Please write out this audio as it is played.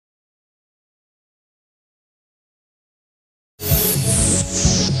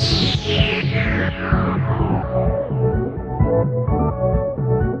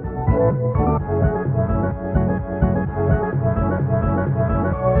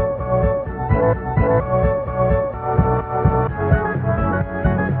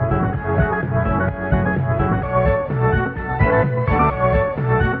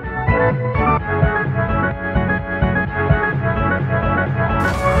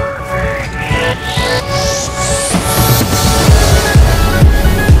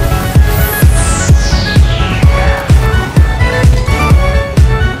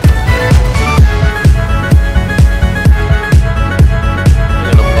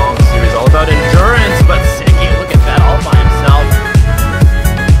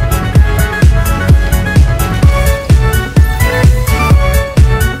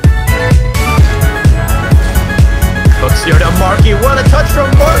What a touch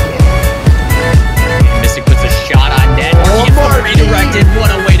from Marky! Mystic puts a shot on net. Marky redirected. What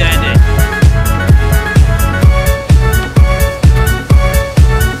a way to end it.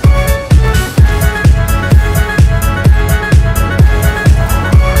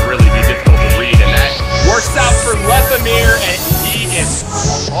 Really be difficult to read, and that works out for Lethemir, and he is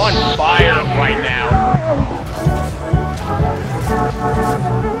on fire right now.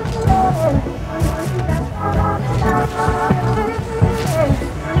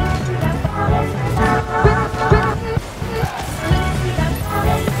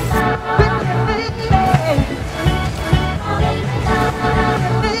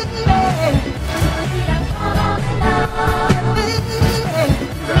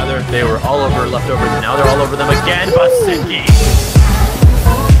 They were all over leftovers, and now they're all over them again, but Sinky.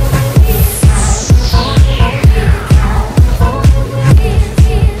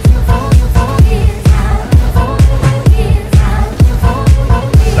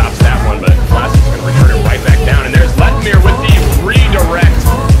 Stops that one, but Classic's going to return it right back down, and there's Lethemir with the redirect.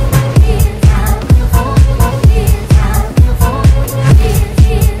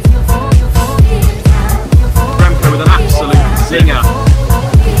 Remco with an absolute zinger.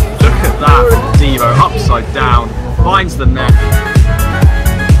 That Devo upside down, finds the net.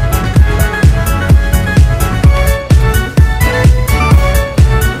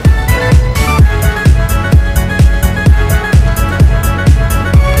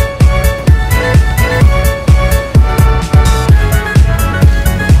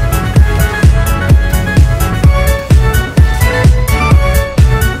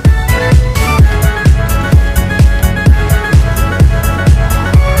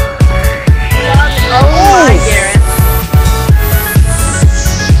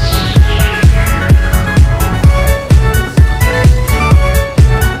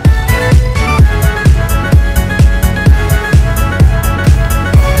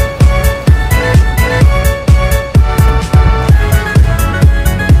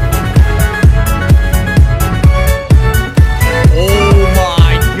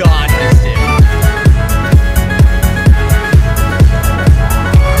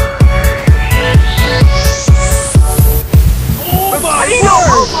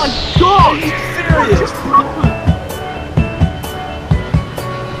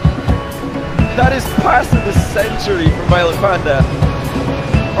 That is pass of the century from Violet Panda.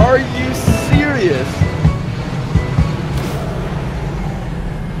 Are you serious?